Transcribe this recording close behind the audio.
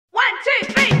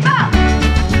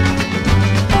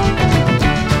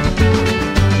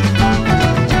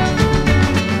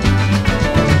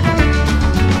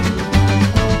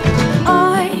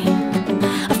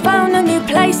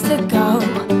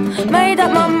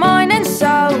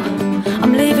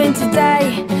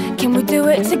today? Can we do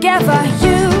it together?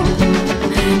 You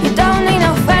don't need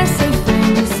no fancy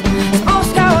things.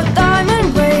 Sports car or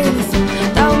diamond rings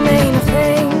don't mean a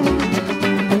thing.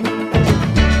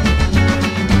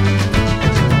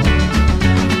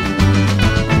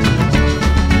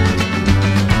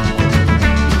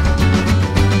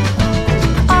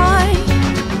 I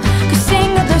could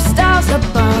sing of the stars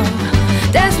above,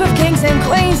 dance with kings and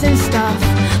queens and stuff,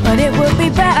 but it would be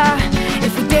better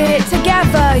if we did it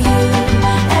together. You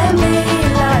and me,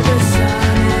 like the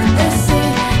sun and the sea,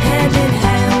 hand in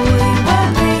hand we will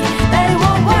be. They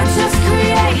won't watch us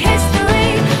create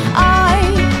history. I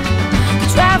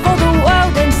could travel the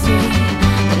world and see,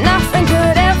 but nothing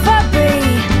could ever be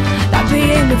like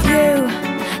being with you,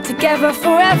 together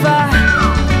forever.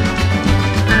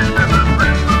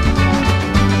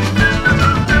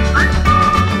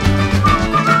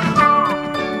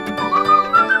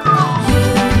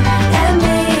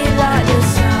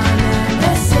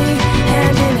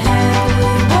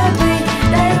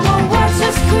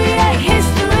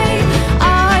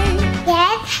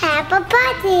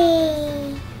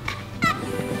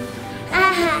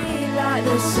 Like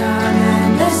the sun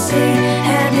and the sea,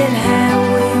 hand in hand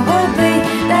we will be.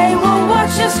 They will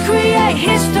watch us create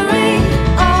history.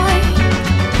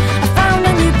 I found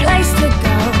a new place to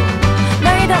go,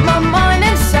 made up my mind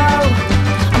and soul.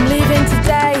 I'm leaving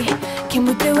today. Can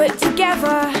we do it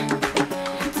together?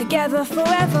 Together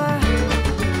forever.